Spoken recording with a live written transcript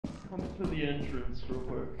Come to the entrance real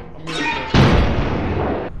quick. I'm gonna check.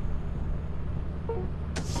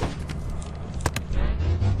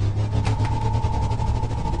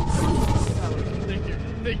 Thank you.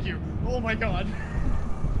 Thank you. Oh my god.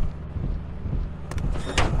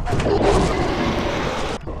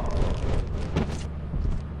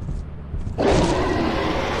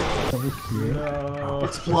 No.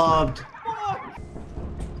 It's flubbed.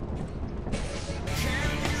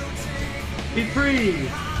 Be free!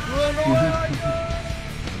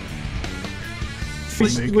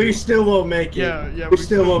 We still won't make it. Yeah, we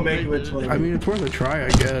still won't make it with 20. I mean, it's worth a try, I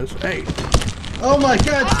guess. Hey! Oh my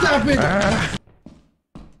god, stop it!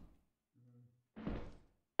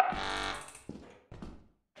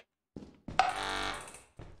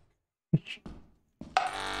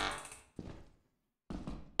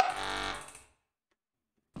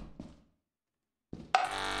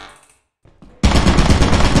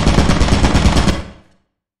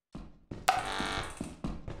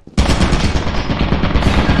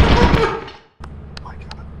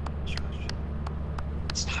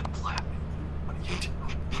 Stop clapping. What are you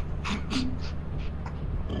doing?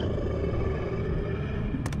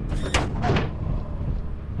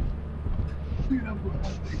 Dude, I'm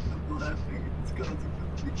laughing. It's causing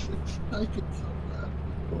confusion. I can stop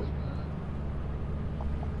laughing. Oh my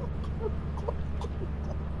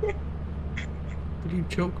god. What are you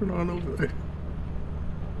choking on over there?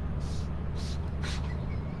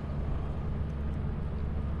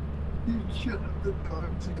 Dude, shut up the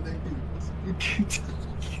cards and they do this. You keep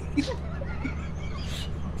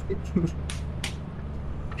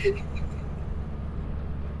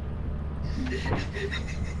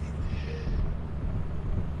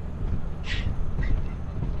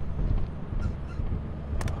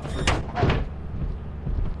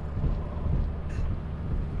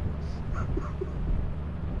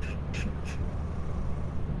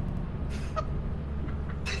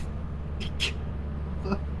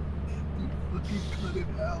cut it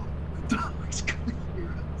out. The dog's gonna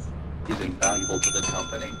hear us. Is invaluable to the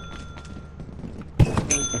company.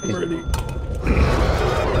 Ready?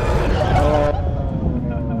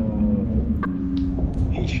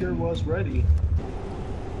 He sure was ready.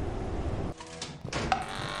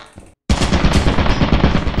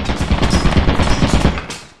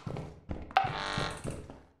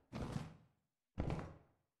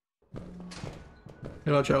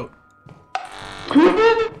 Hey, watch out.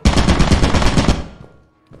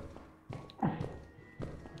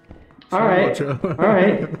 Alright, Watch out.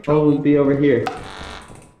 alright. Oh, we'll be over here.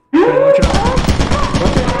 Hey, watch out.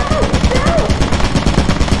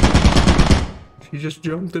 She just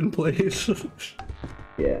jumped in place.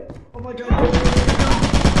 Yeah. Oh my god.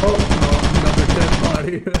 Oh, another dead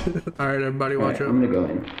body. Alright, everybody, watch Alright, out. I'm gonna go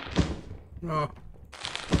in. Oh.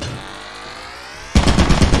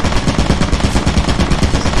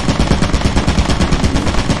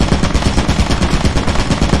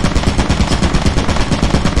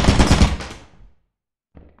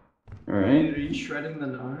 Alright. Are you shredding the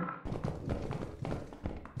gnar?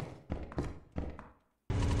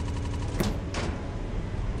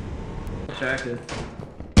 Check it.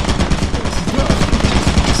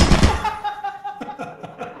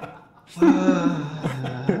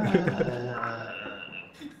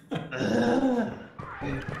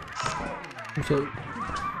 So,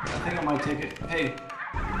 I think I might take it. Hey.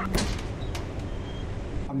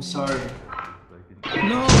 I'm sorry.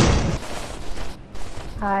 no!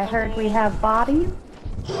 I heard we have bodies.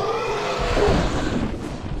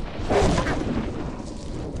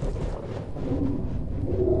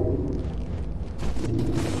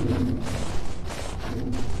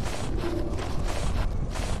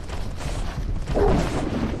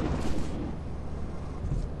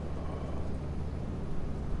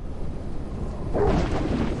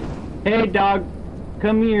 Hey, dog.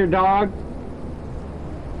 Come here, dog.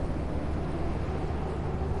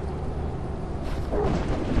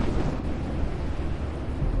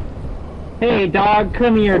 Hey, dog.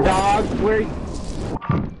 Come here, dog. Where?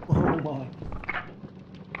 Oh my.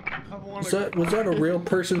 Was that a real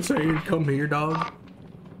person saying, "Come here, dog"?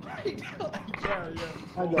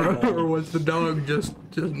 Yeah. Or was the dog just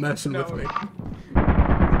messing with me?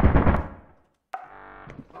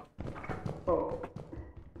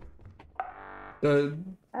 The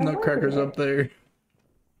nutcracker's up there.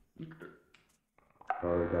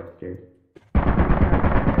 Oh, he's upstairs.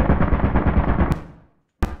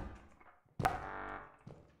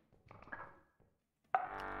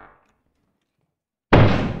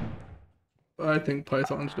 I think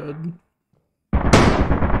Python's dead.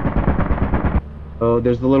 Oh,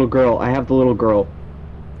 there's the little girl. I have the little girl.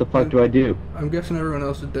 The fuck do I do? I'm guessing everyone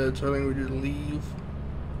else is dead, so I think we just leave.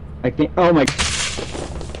 I can't. Oh my.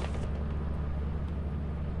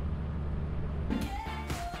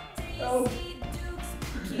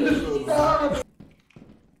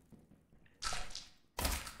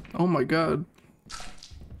 Oh my god.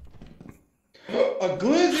 A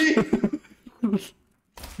glizzy!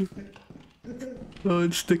 Oh,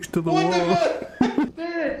 it sticks to the What wall. the fuck?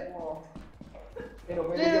 Dude! Dude, look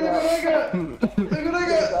what I got! Look what I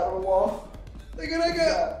got! Out of the wall. Look what I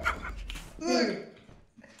got! Look!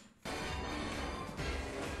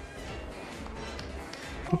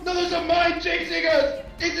 No, there's a mine chasing us!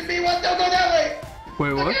 Chasing me! What? Don't go that way!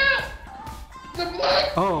 Wait, what? The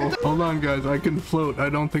black! Oh, hold on, guys. I can float. I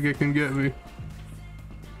don't think it can get me.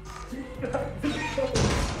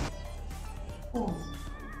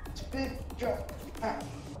 Spin, drop.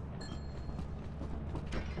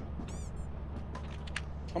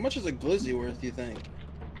 How much is a glizzy worth, you think?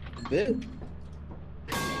 A bit?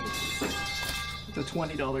 It's a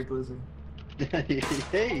 $20 glizzy.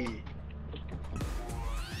 Hey!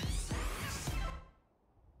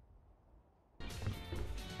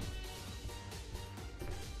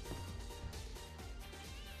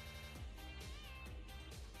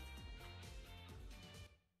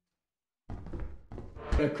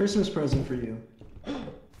 A Christmas present for you.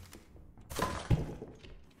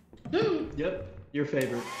 Yep, your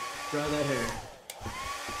favorite. Dry that hair.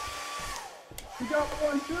 You got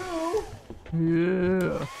one too!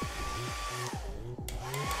 Yeah.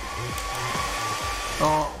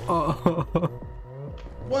 Oh.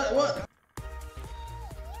 What?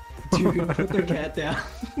 Dude, put the cat down.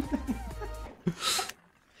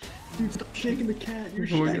 Dude, stop shaking the cat. You're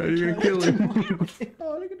Oh my shaking god, you're the gonna cat. kill him.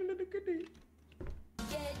 Oh, look at the little goodie.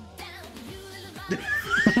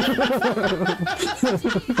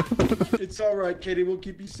 It's alright, Katie, we'll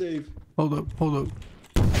keep you safe. Hold up, hold up.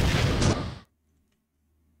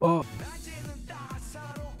 Oh.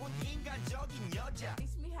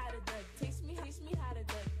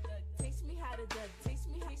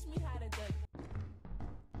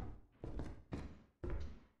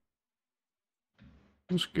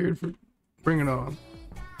 I'm scared for. Bring it on.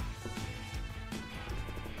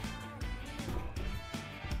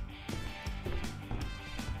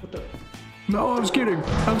 What the? No, I was kidding.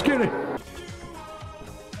 I was kidding.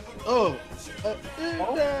 Oh!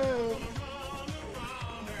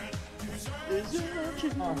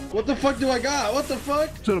 What the fuck do I got? What the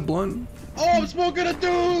fuck? Is that a blunt? Oh, I'm smoking a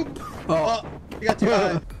tube! Oh. I got too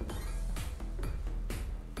high.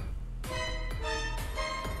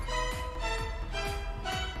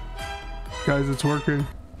 Guys, it's working.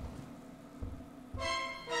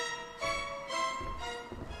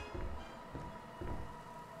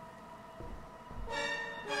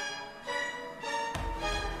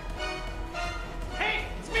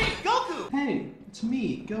 Hey, it's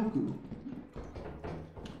me, Goku.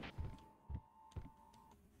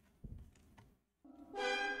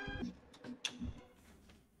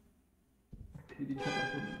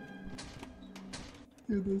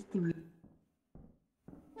 Dude, there's three.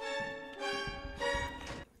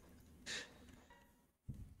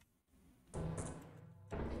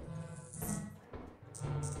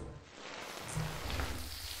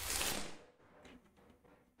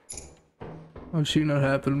 I've seen that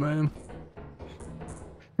happen, man.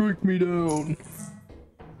 Break me down.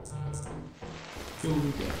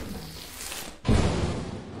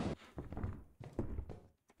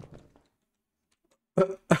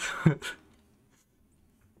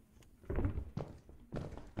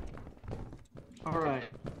 Alright.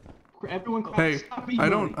 Everyone Hey, stop I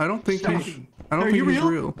don't think Stop. he's. I don't Are think you he's real?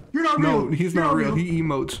 real. You're not No, real. he's You're not not real. real. He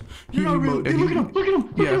emotes. He You're not real. emotes. Dude, look at him! Look at him!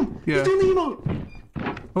 Look Yeah, at him! yeah. He's doing the emote!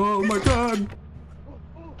 Oh my god.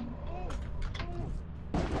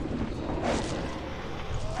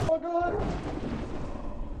 Oh god!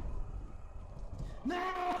 No!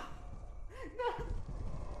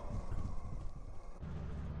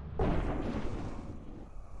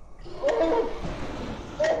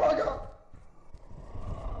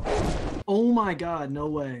 Oh my god, no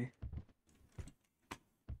way.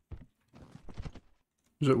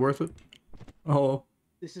 Is it worth it? Oh.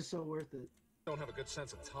 This is so worth it. Don't have a good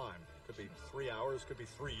sense of time. Could be 3 hours, could be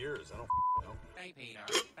 3 years. I don't know. Hey, Peter.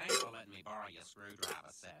 Thanks for letting me borrow your screwdriver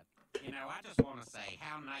set. You know, I just want to say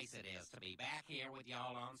how nice it is to be back here with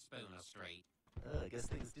y'all on Spooner Street. I guess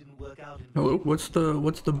things didn't work out in... Hello. What's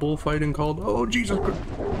the bullfighting called? Oh Jesus Christ.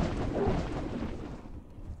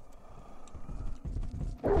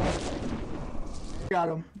 Got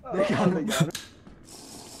him. They got him.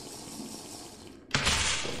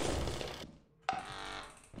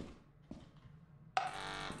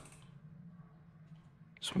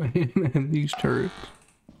 Man, and these turrets.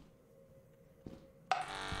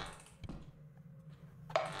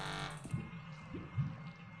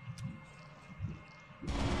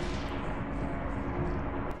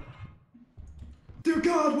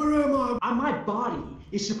 God, where am I? My body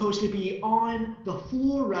is supposed to be on the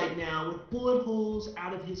floor right now with bullet holes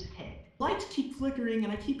out of his head. Lights keep flickering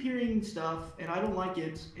and I keep hearing stuff and I don't like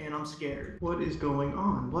it and I'm scared. What is going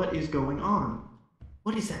on? What is going on?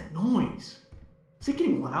 What is that noise? Is it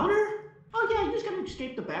getting louder? Oh yeah, you just gotta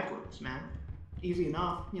escape the back rooms, man. Easy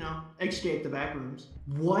enough, you know, escape the back rooms.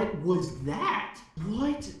 What was that?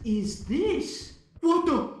 What is this? What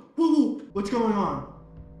the? Whoa, what's going on?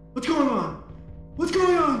 What's going on? What's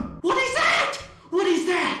going on? What is that? What is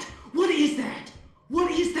that? What is that?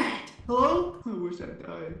 What is that? Hello? I wish I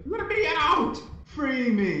died. Let me out! Free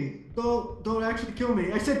me. Don't actually kill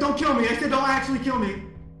me. I said don't kill me. I said don't actually kill me.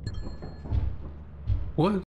 What?